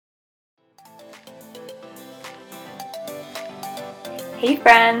Hey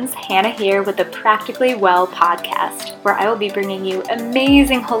friends, Hannah here with the Practically Well podcast, where I will be bringing you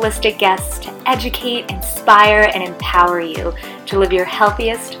amazing holistic guests to educate, inspire, and empower you to live your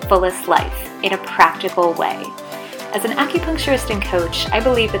healthiest, fullest life in a practical way. As an acupuncturist and coach, I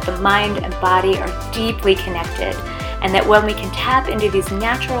believe that the mind and body are deeply connected, and that when we can tap into these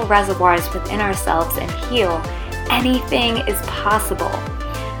natural reservoirs within ourselves and heal, anything is possible.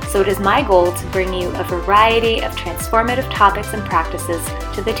 So it is my goal to bring you a variety of transformative topics and practices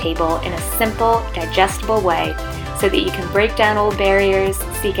to the table in a simple, digestible way so that you can break down old barriers,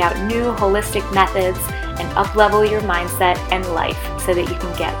 seek out new holistic methods, and up-level your mindset and life so that you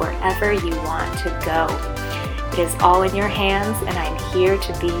can get wherever you want to go. It is all in your hands, and I'm here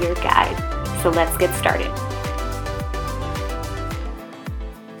to be your guide. So let's get started.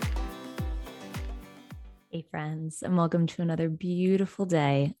 Hey friends, and welcome to another beautiful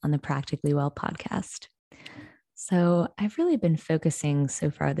day on the Practically Well podcast. So I've really been focusing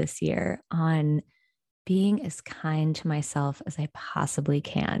so far this year on being as kind to myself as I possibly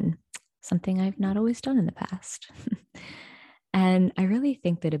can, something I've not always done in the past. And I really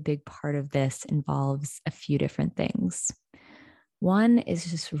think that a big part of this involves a few different things. One is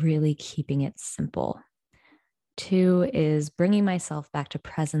just really keeping it simple. Two is bringing myself back to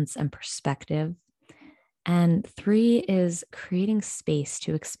presence and perspective. And three is creating space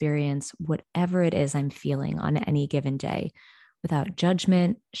to experience whatever it is I'm feeling on any given day without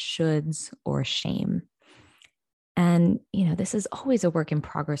judgment, shoulds, or shame. And, this is always a work in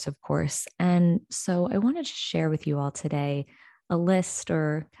progress, of course. And so I wanted to share with you all today a list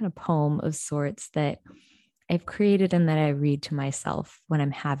or kind of poem of sorts that I've created and that I read to myself when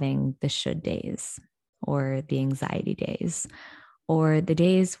I'm having the should days or the anxiety days, or the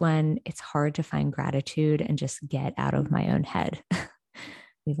days when it's hard to find gratitude and just get out of my own head.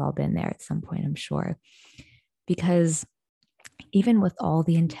 We've all been there at some point, I'm sure. Because even with all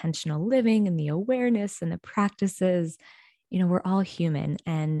the intentional living and the awareness and the practices, we're all human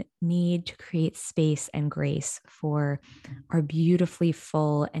and need to create space and grace for our beautifully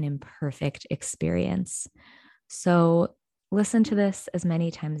full and imperfect experience. So listen to this as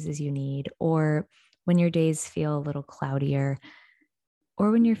many times as you need, or when your days feel a little cloudier, or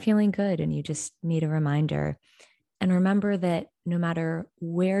when you're feeling good and you just need a reminder. And remember that no matter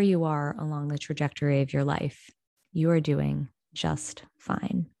where you are along the trajectory of your life, you are doing just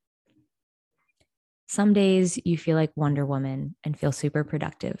fine. Some days you feel like Wonder Woman and feel super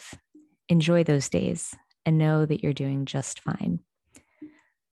productive. Enjoy those days and know that you're doing just fine.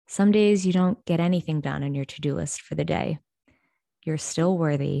 Some days you don't get anything done on your to-do list for the day. You're still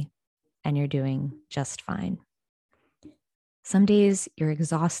worthy and you're doing just fine. Some days you're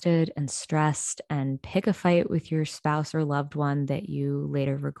exhausted and stressed and pick a fight with your spouse or loved one that you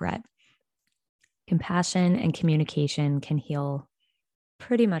later regret. Compassion and communication can heal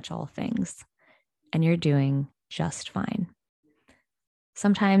pretty much all things, and you're doing just fine.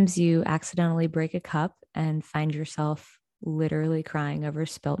 Sometimes you accidentally break a cup and find yourself literally crying over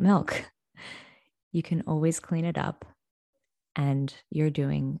spilt milk. You can always clean it up, and you're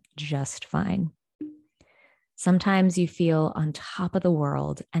doing just fine. Sometimes you feel on top of the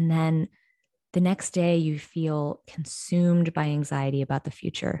world, and then the next day you feel consumed by anxiety about the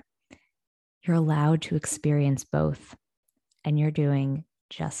future. You're allowed to experience both, and you're doing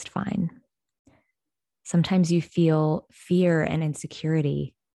just fine. Sometimes you feel fear and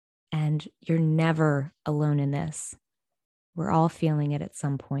insecurity, and you're never alone in this. We're all feeling it at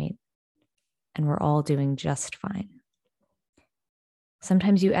some point, and we're all doing just fine.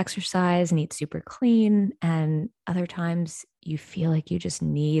 Sometimes you exercise and eat super clean, and other times you feel like you just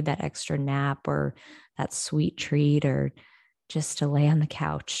need that extra nap or that sweet treat or just to lay on the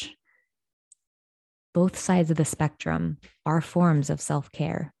couch. Both sides of the spectrum are forms of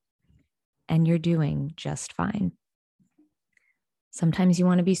self-care, and you're doing just fine. Sometimes you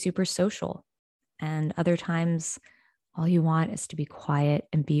want to be super social, and other times all you want is to be quiet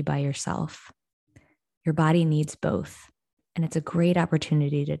and be by yourself. Your body needs both. And it's a great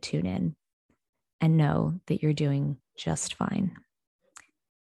opportunity to tune in and know that you're doing just fine.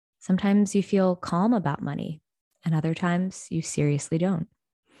 Sometimes you feel calm about money, and other times you seriously don't.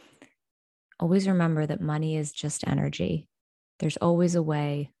 Always remember that money is just energy. There's always a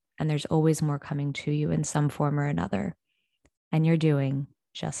way, and there's always more coming to you in some form or another, and you're doing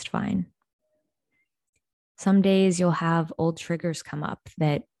just fine. Some days you'll have old triggers come up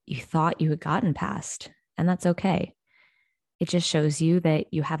that you thought you had gotten past, and that's okay. It just shows you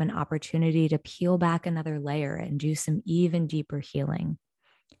that you have an opportunity to peel back another layer and do some even deeper healing,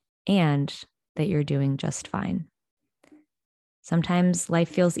 and that you're doing just fine. Sometimes life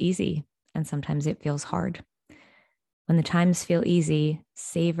feels easy, and sometimes it feels hard. When the times feel easy,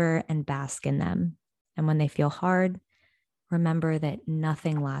 savor and bask in them. And when they feel hard, remember that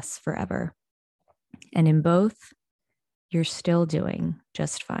nothing lasts forever. And in both, you're still doing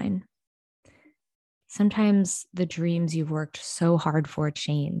just fine. Sometimes the dreams you've worked so hard for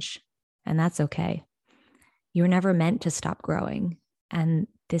change, and that's okay. You were never meant to stop growing, and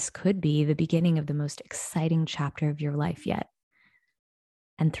this could be the beginning of the most exciting chapter of your life yet.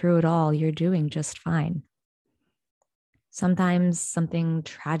 And through it all, you're doing just fine. Sometimes something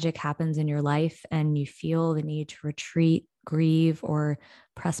tragic happens in your life and you feel the need to retreat, grieve, or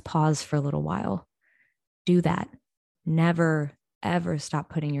press pause for a little while. Do that. Never, ever stop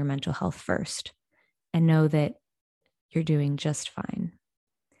putting your mental health first, and know that you're doing just fine.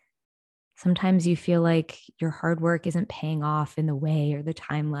 Sometimes you feel like your hard work isn't paying off in the way or the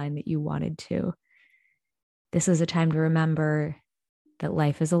timeline that you wanted to. This is a time to remember that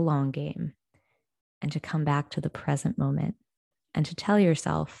life is a long game, and to come back to the present moment and to tell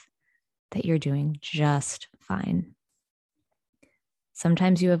yourself that you're doing just fine.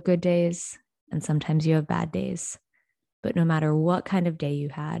 Sometimes you have good days and sometimes you have bad days, but no matter what kind of day you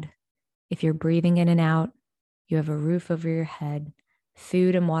had, if you're breathing in and out, you have a roof over your head,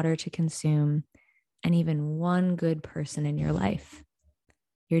 food and water to consume, and even one good person in your life,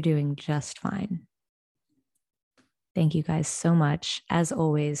 you're doing just fine. Thank you guys so much, as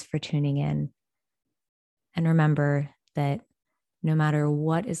always, for tuning in. And remember that no matter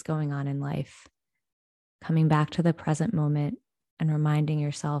what is going on in life, coming back to the present moment and reminding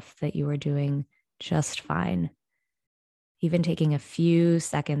yourself that you are doing just fine, even taking a few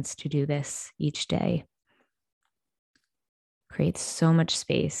seconds to do this each day, creates so much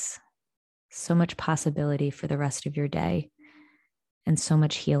space, so much possibility for the rest of your day, and so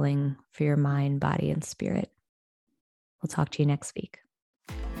much healing for your mind, body, and spirit. We'll talk to you next week.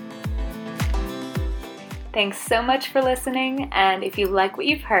 Thanks so much for listening, and if you like what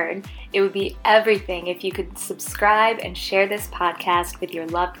you've heard, it would be everything if you could subscribe and share this podcast with your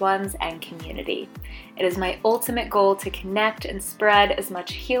loved ones and community. It is my ultimate goal to connect and spread as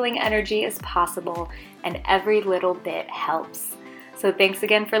much healing energy as possible, and every little bit helps. So thanks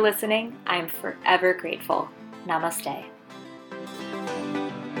again for listening. I'm forever grateful. Namaste.